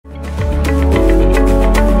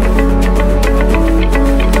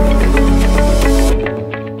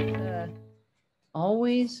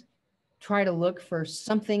try to look for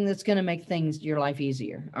something that's going to make things, your life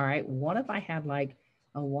easier. All right. What if I had like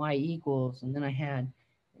a y equals, and then I had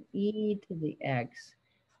e to the x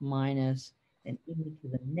minus an e to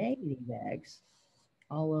the negative x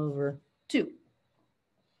all over 2.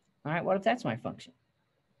 All right, what if that's my function?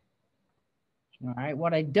 All right,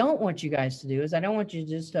 what I don't want you guys to do is I don't want you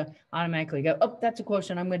just to automatically go, oh, that's a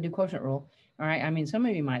quotient, I'm going to do quotient rule. All right, I mean, some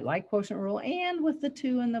of you might like quotient rule, and with the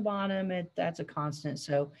 2 in the bottom, that's a constant.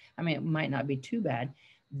 So, I mean, it might not be too bad,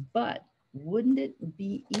 but wouldn't it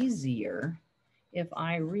be easier if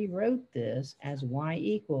I rewrote this as y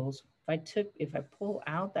equals, if I pull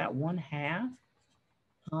out that 1/2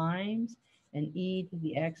 times an e to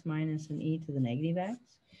the x minus an e to the negative x,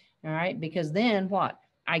 all right? Because then what?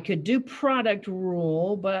 I could do product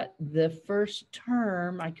rule, but the first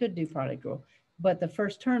term, I could do product rule, but the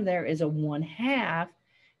first term there is a 1/2,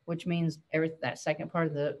 which means that second part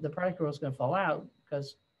of the product rule is going to fall out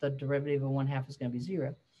because the derivative of 1/2 is going to be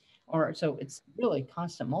 0. Or so it's really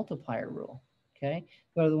constant multiplier rule, okay?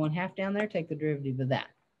 Go to the 1/2 down there, take the derivative of that.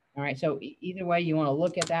 All right, so either way you want to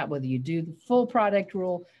look at that, whether you do the full product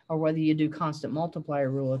rule or whether you do constant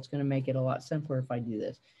multiplier rule, it's going to make it a lot simpler if I do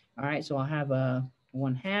this. All right, so I'll have a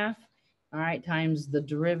 1/2, all right, times the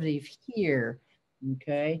derivative here,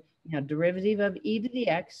 okay? Now, derivative of e to the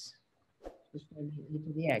x is going to be e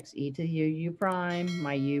to the x, e to the u prime,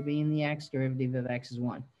 my u being the x, derivative of x is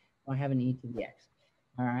 1. So I have an e to the x,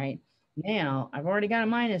 all right? Now, I've already got a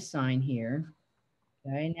minus sign here,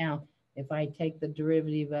 okay? Now, if I take the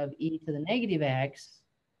derivative of e to the negative x,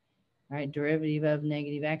 all right, derivative of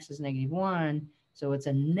negative x is -1. So it's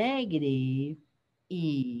a negative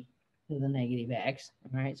e to the negative x,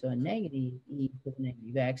 all right? So a negative e to the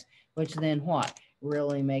negative x, which then what?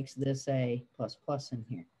 Really makes this a plus in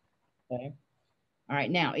here, okay? All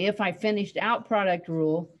right, now, if I finished out product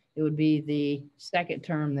rule, it would be the second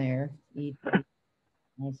term there, e to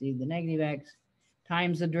the negative x,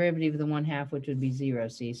 times the derivative of the 1/2, which would be 0,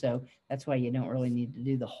 see? So that's why you don't really need to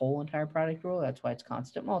do the whole entire product rule. That's why it's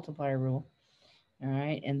constant multiplier rule. All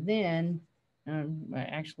right, and then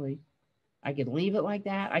actually, I could leave it like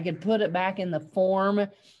that. I could put it back in the form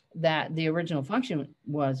that the original function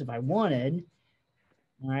was if I wanted.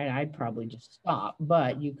 All right, I'd probably just stop,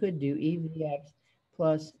 but you could do e to the x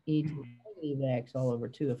plus e to the negative x all over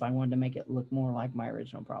 2 if I wanted to make it look more like my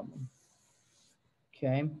original problem.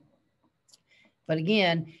 Okay. But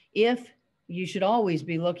again, if you should always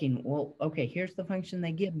be looking, well, okay, here's the function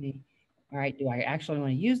they give me. All right, do I actually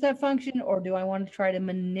want to use that function, or do I want to try to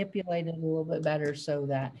manipulate it a little bit better so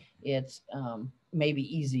that it's maybe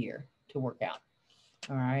easier to work out?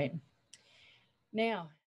 All right. Now,